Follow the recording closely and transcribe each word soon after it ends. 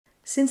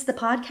Since the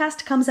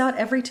podcast comes out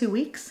every 2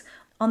 weeks,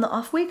 on the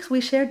off weeks we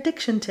share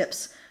diction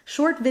tips,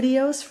 short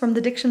videos from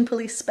the Diction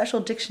Police Special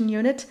Diction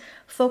Unit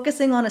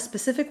focusing on a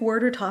specific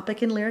word or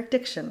topic in lyric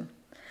diction.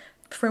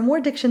 For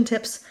more diction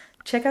tips,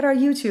 check out our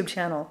YouTube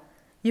channel.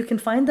 You can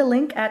find the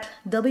link at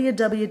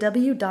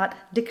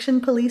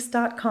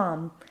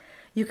www.dictionpolice.com.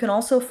 You can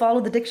also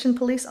follow the Diction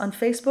Police on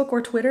Facebook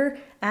or Twitter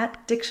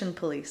at Diction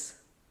Police.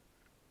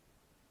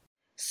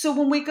 So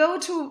when we go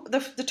to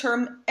the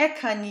term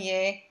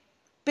ekanye,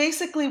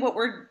 basically what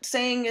we're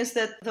saying is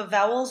that the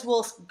vowels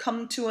will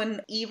come to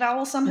an E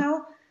vowel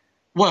somehow?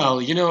 Well,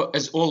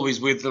 as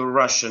always with the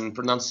Russian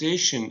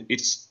pronunciation,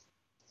 it's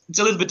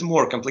a little bit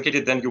more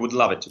complicated than you would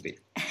love it to be.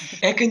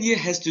 Ekanye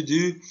has to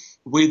do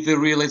with the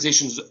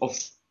realizations of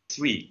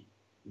three.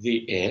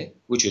 The E,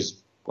 which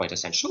is quite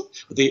essential,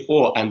 the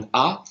O and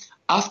A,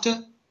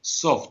 after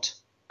soft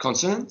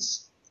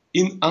consonants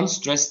in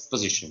unstressed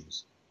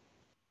positions.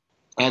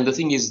 And the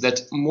thing is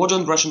that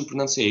modern Russian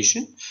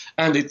pronunciation,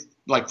 and it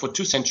like for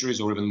 2 centuries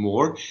or even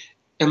more,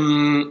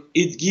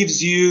 it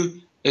gives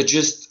you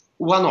just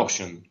one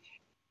option.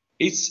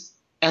 It's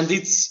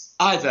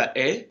either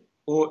E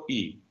or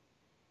E.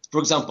 For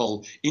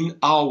example, in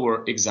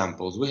our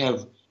examples, we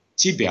have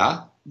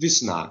тебя,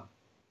 весна.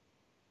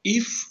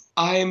 If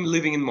I'm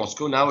living in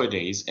Moscow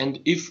nowadays, and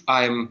if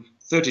I'm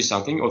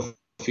 30-something or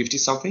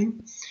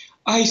 50-something,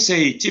 I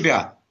say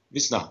тебя,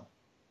 весна.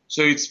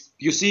 So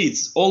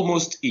it's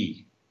almost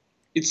E.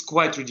 It's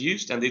quite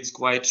reduced and it's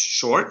quite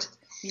short.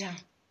 Yeah.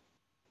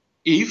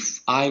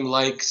 If I'm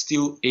like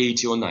still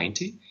 80 or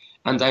 90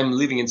 and I'm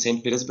living in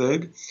St.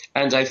 Petersburg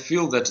and I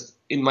feel that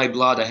in my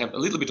blood I have a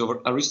little bit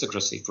of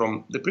aristocracy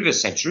from the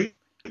previous century,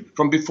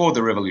 from before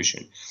the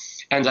revolution,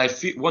 and I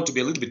want to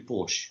be a little bit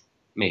posh,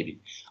 maybe,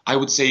 I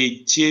would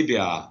say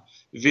тебя,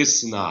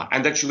 весна.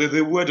 And actually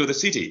the word of the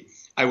city,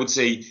 I would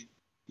say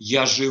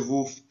Я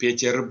живу в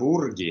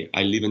Петербурге.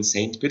 I live in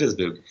St.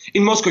 Petersburg.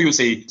 In Moscow you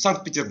say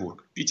St.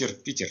 Petersburg,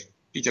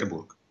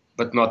 Peterburg,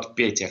 but not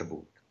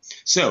Peterburg.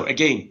 So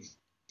again,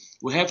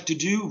 we have to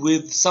do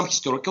with some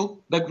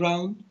historical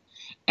background,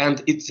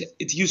 and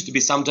it used to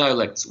be some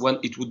dialects when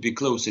it would be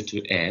closer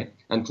to E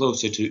and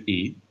closer to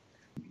E,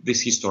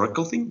 this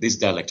historical thing, this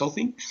dialectal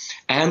thing,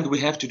 and we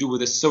have to do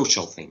with a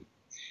social thing.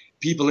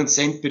 People in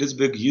St.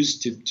 Petersburg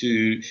used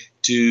to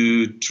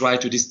try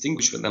to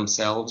distinguish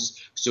themselves.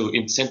 So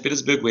in St.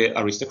 Petersburg, we're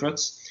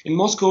aristocrats. In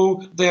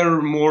Moscow, they're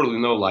more,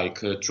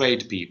 like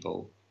trade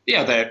people.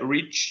 Yeah, they're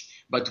rich,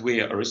 but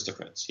we're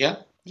aristocrats.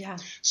 Yeah. Yeah.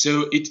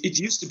 So it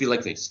used to be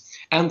like this,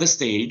 and the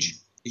stage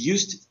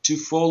used to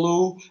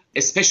follow,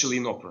 especially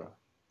in opera,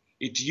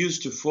 it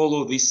used to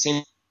follow this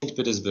St.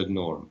 Petersburg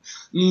norm.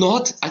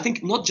 I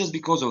think not just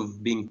because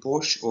of being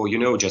posh or,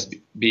 just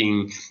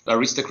being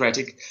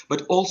aristocratic,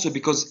 but also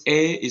because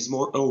E is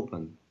more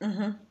open.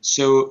 Mm-hmm.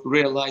 So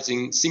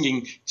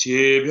singing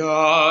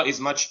тебя is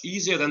much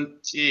easier than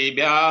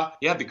тебя,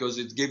 because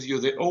it gives you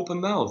the open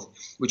mouth,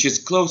 which is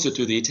closer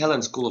to the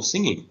Italian school of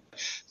singing.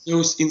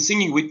 So in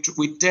singing, we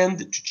tend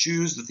to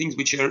choose the things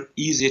which are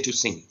easier to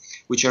sing,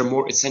 which are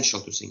more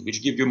essential to sing,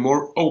 which give you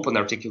more open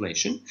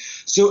articulation.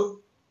 So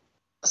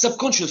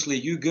subconsciously,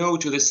 you go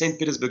to the St.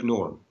 Petersburg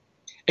norm.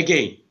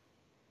 Again,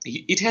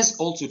 it has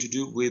also to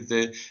do with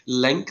the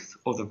length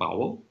of the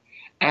vowel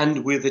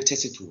and with the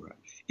tessitura.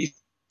 If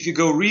you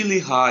go really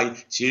high,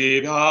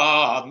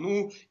 тебя,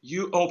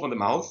 you open the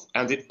mouth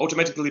and it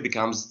automatically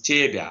becomes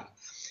тебя.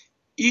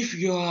 If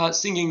you are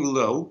singing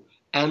low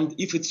and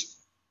if it's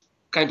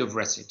kind of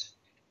recit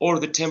or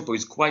the tempo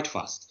is quite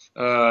fast,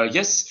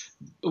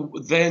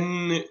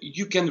 then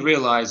you can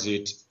realize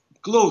it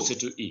closer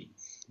to E.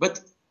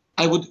 But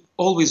I would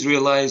always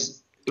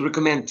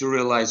recommend to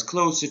realize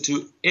closer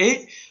to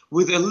E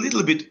with a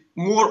little bit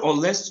more or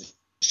less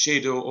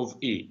shadow of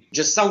E,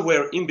 just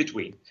somewhere in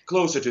between,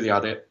 closer to the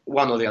other,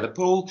 one or the other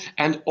pole,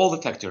 and all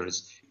the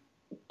factors,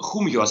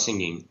 whom you are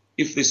singing,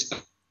 if this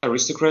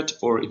aristocrat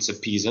or it's a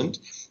peasant,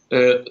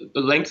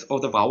 length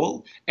of the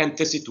vowel, and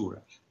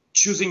tessitura.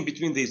 Choosing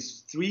between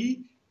these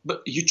three,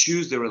 but you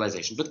choose the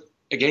realization. But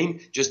again,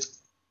 just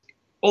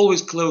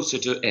always closer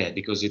to E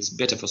because it's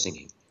better for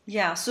singing.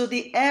 Yeah, so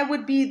the E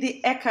would be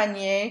the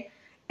ekanye,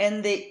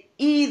 and the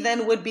E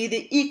then would be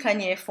the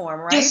ikanye form,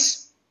 right?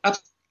 Yes,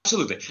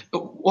 absolutely.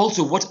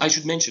 Also, what I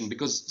should mention,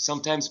 because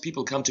sometimes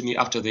people come to me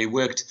after they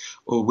worked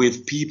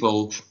with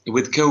people,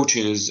 with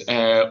coaches,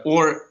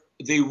 or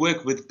they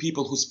work with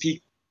people who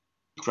speak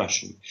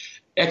Russian.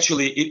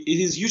 Actually, it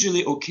is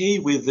usually okay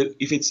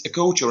if it's a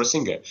coach or a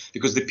singer,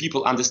 because the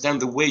people understand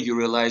the way you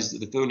realize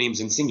the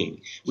phonemes in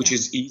singing, which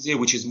is easier,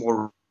 which is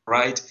more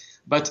right.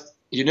 But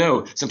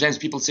sometimes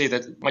people say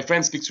that my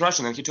friend speaks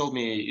Russian and he told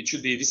me it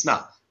should be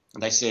весна.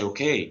 And I say,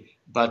 okay,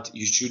 but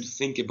you should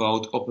think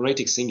about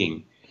operatic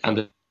singing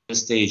and the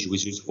stage,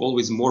 which is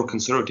always more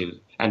conservative.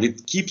 And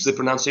it keeps the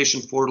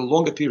pronunciation for a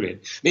longer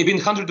period. Maybe in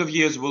 100 of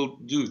years we'll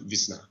do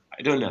весна.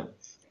 I don't know.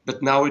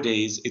 But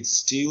nowadays it's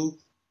still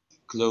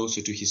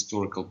closer to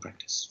historical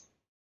practice.